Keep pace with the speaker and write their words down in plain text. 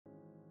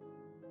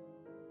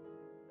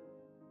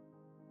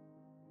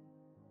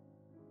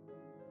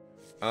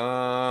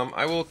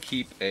I will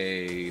keep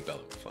a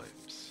Bellowing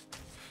Flames.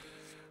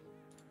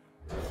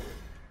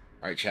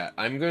 Alright, chat.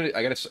 I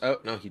gotta... Oh,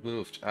 no, he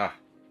moved. Ah.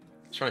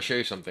 I was trying to show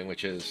you something,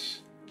 which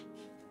is...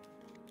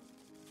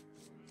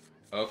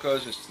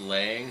 Oko's just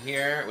laying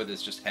here with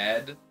his just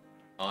head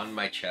on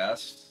my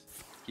chest.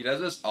 He does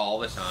this all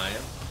the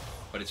time,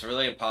 but it's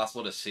really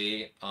impossible to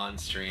see on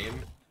stream.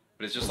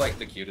 But it's just like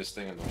the cutest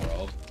thing in the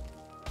world.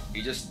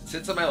 He just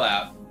sits on my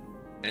lap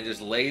and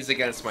just lays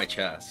against my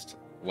chest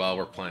while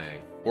we're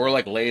playing. Or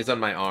like lays on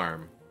my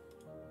arm.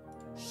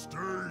 Stay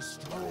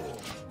strong.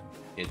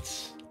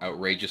 It's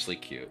outrageously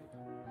cute.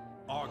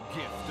 Our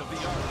gift of the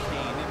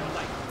arcane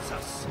enlightens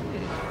us.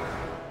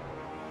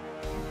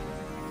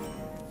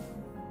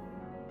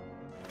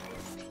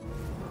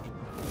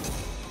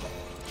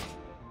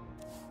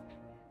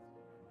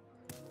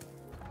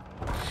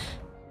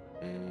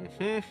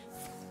 Mm-hmm.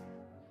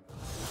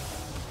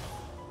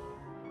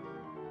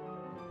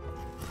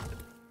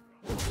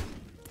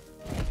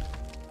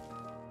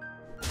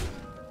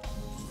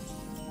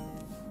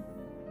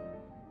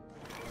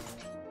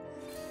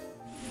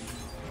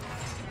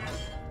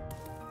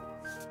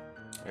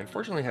 I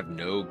unfortunately have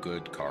no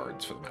good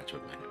cards for the matchup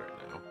in my hand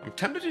right now. I'm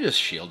tempted to just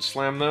shield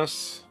slam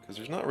this, because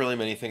there's not really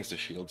many things to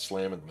shield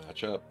slam in the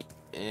matchup.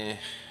 Eh.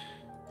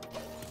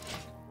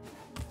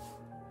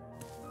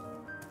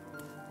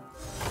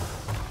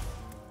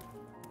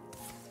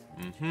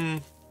 Mm-hmm.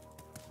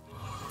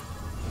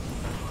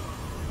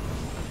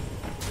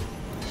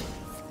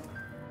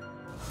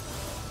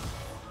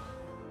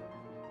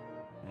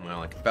 Well,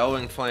 like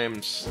Bellowing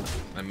Flames,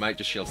 I might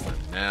just shield slam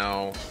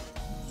now.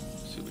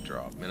 So we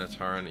draw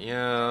Minotaur, and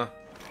yeah.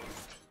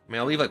 I mean,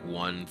 I'll leave like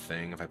one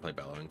thing if I play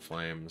Bellowing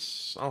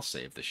Flames. I'll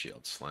save the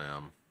shield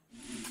slam.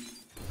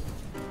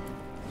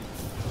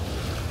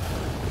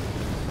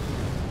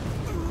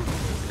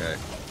 Okay.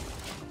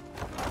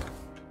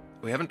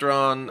 We haven't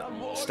drawn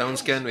Stone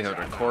Skin, we haven't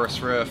drawn Chorus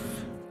Riff.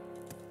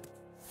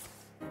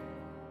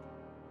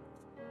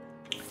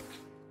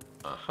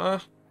 Uh-huh.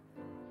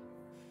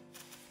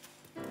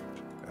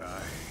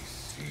 I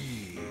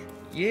see.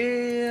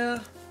 Yeah.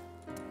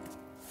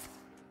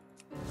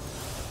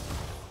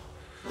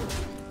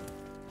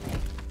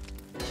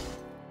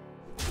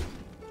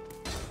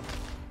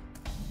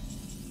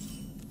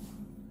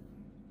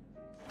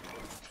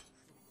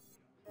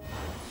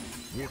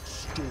 What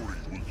story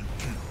will you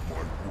give my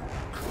work?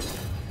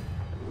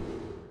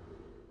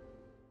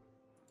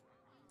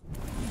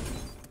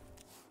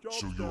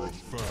 So you're a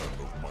fan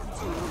of my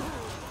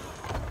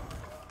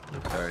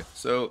work? Okay,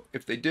 so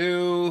if they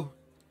do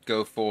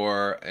go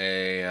for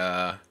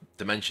a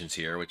Dimensions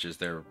here, which is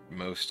their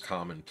most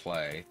common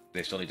play,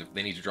 they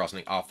need to draw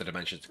something off the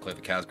Dimensions to clear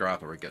the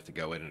Khazgroth, or we get to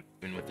go in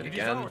with it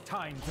again.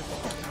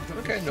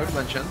 Okay, no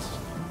Dimensions.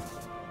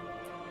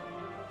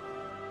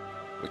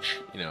 Which,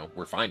 you know,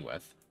 we're fine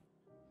with.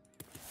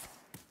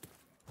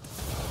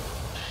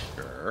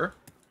 Sure.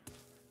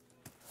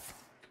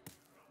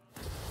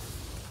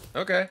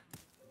 Okay.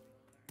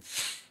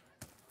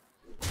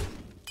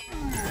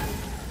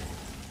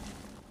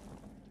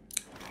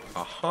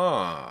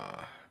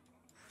 Aha.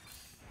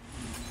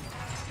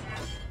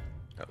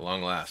 At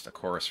long last, a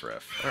Chorus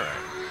Riff. Alright.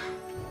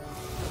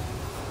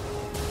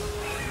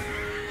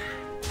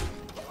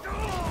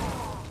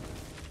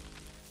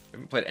 We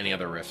haven't played any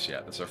other riffs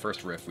yet. This is our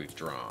first riff we've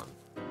drawn.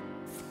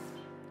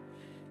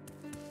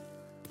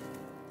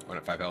 One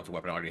at 5 health, a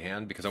weapon out of your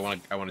hand, because I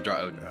want to draw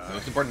Odyn. The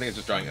most important thing is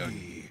just drawing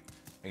Odyn.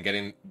 And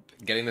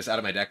getting this out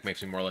of my deck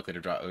makes me more likely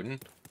to draw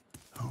Odyn.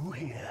 Who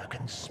here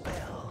can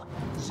spell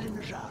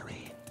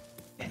Zinjari?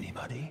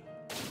 Anybody?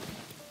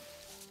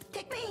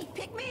 Pick me!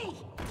 Pick me!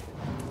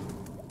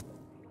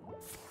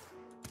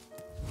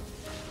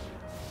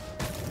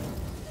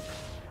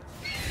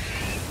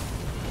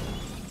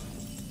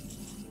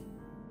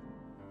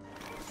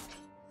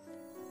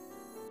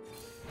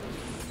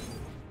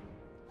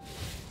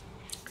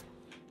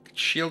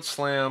 Shield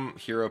Slam,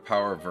 Hero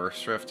Power,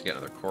 Verse Rift to get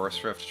another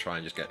Chorus Rift to try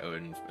and just get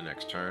Odyn the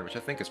next turn, which I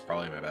think is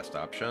probably my best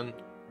option.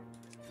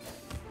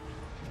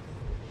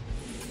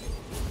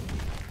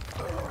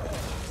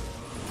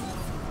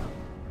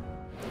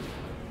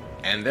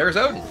 And there's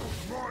Odyn.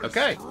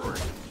 Okay.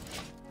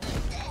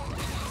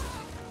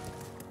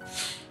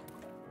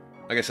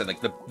 Like I said,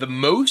 like the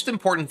most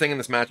important thing in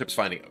this matchup is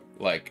finding,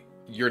 like,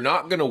 you're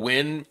not gonna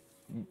win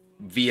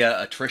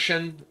via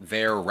attrition.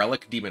 They're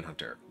Relic Demon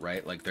Hunter,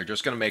 right? Like, they're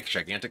just gonna make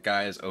gigantic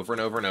guys over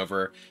and over and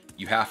over.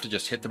 You have to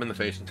just hit them in the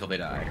face until they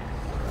die.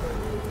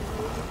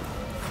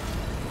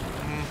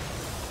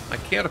 I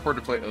can't afford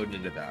to play Odyn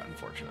into that,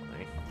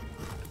 unfortunately.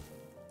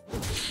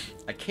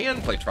 I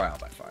can play Trial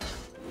by Fire.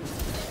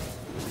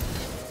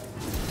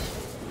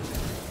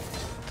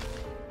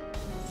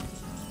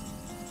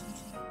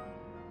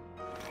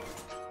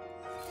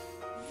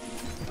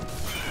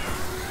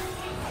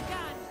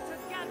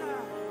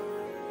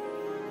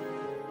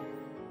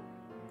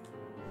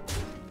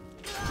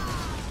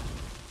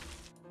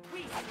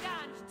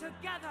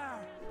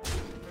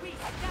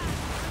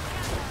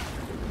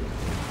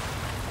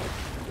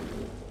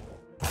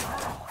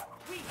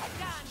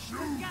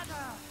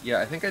 Yeah,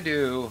 I think I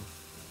do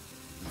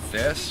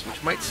this,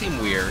 which might seem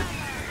weird,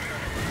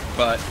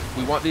 but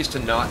we want these to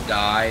not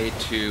die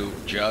to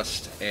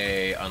just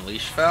a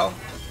Unleash Fell.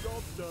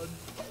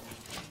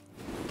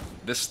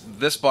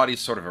 This body's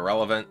sort of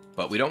irrelevant,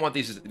 but we don't want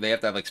these, they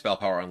have to have like Spell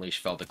Power Unleash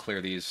Fell to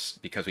clear these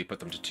because we put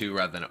them to 2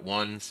 rather than at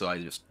 1, so I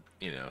just,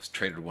 you know,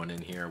 traded 1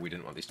 in here. We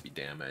didn't want these to be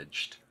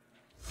damaged.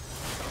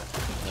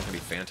 Not gonna be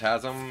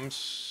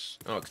Phantasms.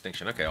 Oh,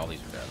 Extinction. Okay, all these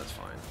are dead, that's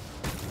fine.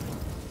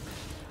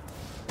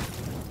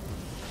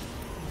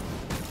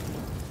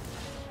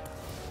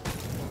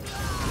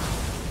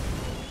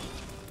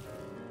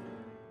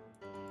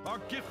 Our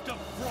gift of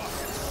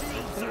frost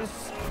shields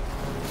us.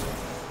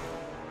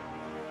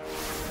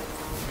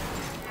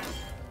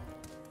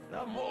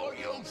 The more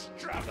you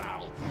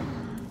struggle,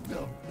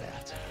 the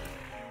better.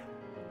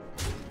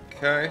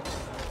 Okay.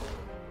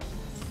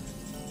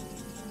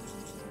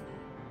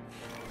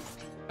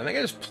 I think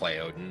I just play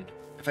Odyn.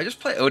 If I just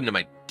play Odyn, am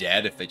I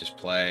dead? If they just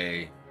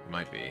play...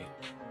 Might be.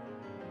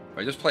 If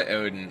I just play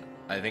Odyn,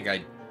 I think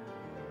I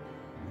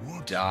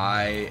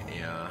die.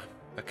 Yeah.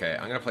 Okay,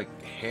 I'm gonna play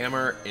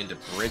Hammer into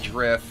Bridge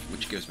Riff,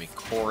 which gives me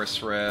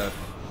Chorus Riff.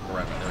 Or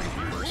rather,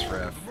 Burst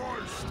Riff.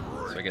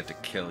 So I get to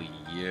kill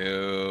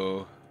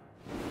you.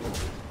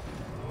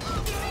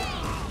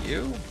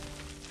 You?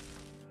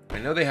 I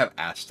know they have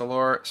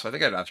Astalor, so I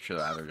think I'd actually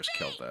rather just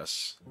kill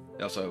this.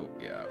 Also,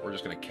 yeah, we're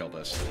just gonna kill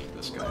this and leave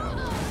this guy out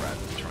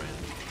rather than try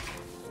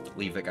and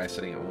leave that guy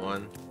sitting at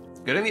 1.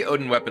 Getting the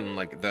Odyn weapon,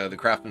 like the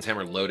Craftsman's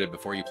Hammer loaded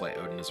before you play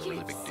Odyn is a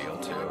really big deal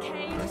too.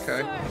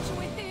 Okay.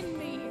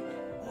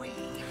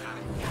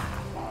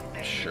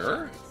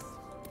 Sure.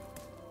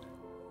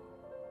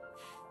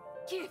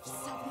 Gifts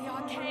of the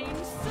arcane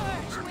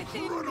surge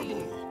within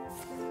me.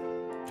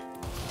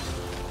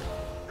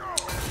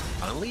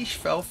 Unleash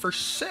fell for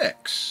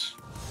 6.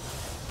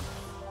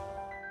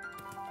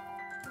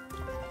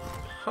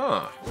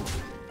 Huh.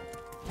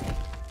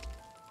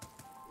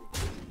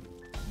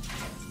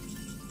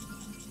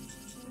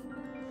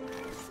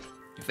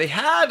 If they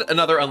had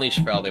another Unleash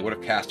spell, they would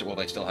have cast it while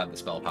they still had the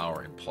spell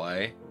power in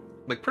play.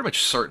 Like, pretty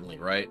much certainly,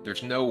 right?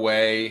 There's no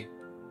way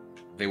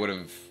they would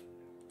have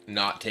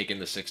not taken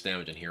the 6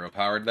 damage and hero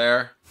powered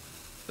there.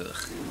 Ugh.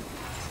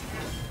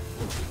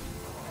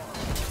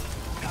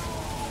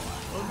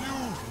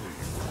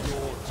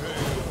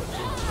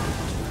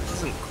 This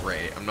isn't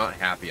great. I'm not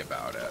happy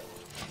about it.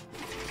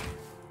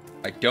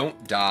 I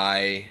don't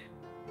die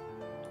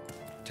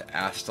to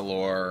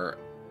Astalor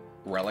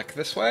Relic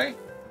this way,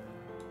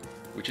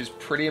 which is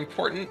pretty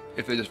important.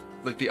 If they just,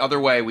 like, the other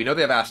way, we know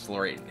they have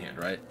Astalor 8 in hand,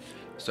 right?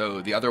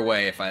 So the other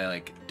way, if I,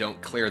 like, don't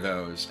clear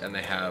those and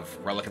they have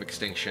Relic of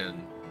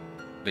Extinction,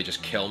 they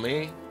just kill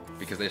me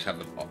because they just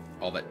have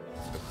all that.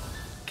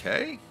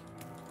 Okay.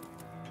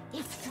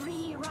 If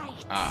 3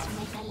 rights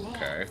make a left.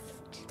 Okay.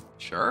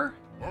 Sure.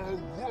 Our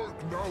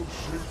work now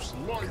shapes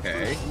life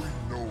Okay. as we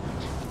know it.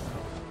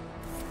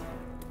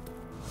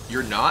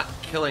 You're not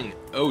killing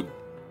Odyn.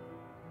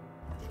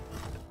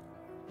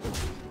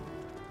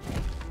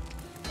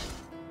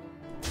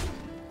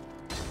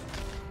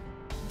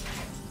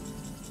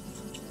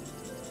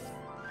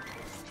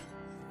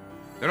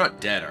 They're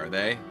not dead, are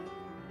they?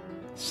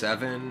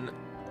 7,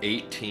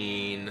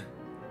 18,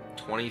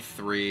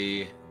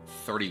 23,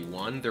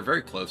 31. They're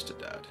very close to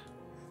dead.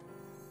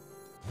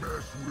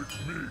 Mess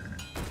with me.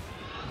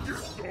 Get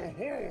the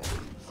horns.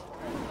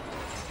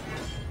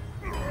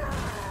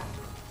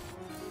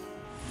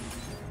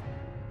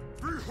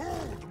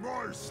 Behold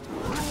my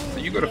strength. So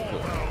you go to 4.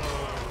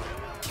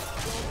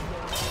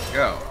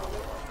 Go.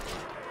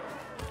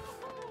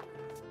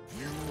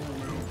 You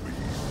will be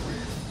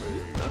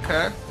repaid.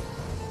 Okay.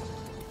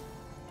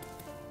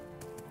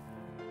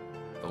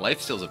 The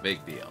lifesteal's a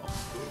big deal.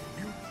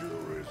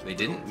 Future is They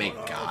didn't make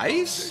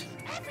guys?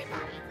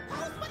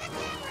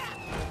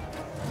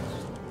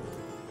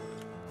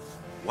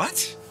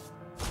 What?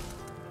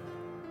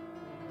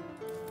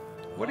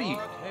 What are you...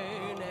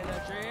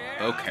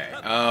 Okay.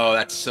 Oh,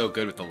 that's so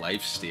good with the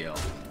lifesteal.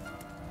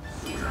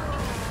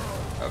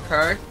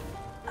 Okay.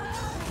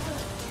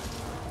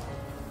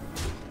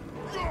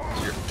 So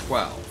you're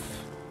 12.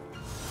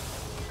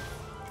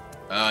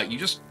 You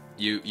just...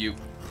 You... even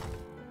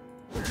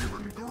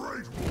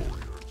great warriors.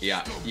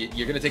 Yeah,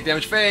 you're gonna take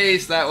damage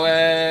face that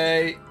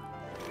way.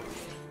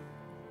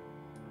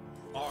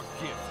 Our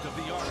gift of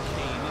the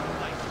arcane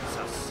enlightens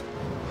us.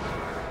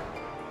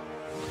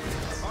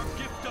 Our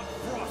gift of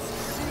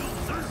frost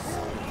shields us.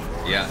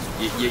 Yeah,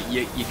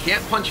 you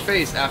can't punch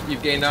face after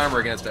you've gained armor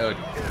against Odyn.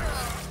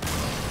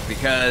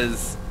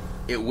 Because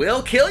it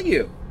will kill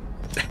you.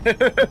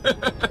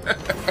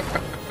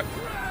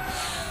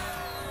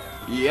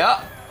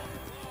 Yeah.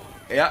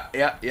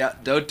 Yeah.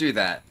 Don't do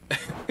that.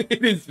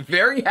 It is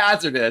very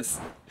hazardous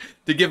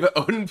to give an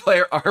Odyn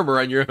player armor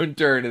on your own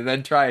turn and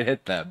then try and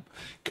hit them.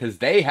 Because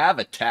they have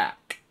attack.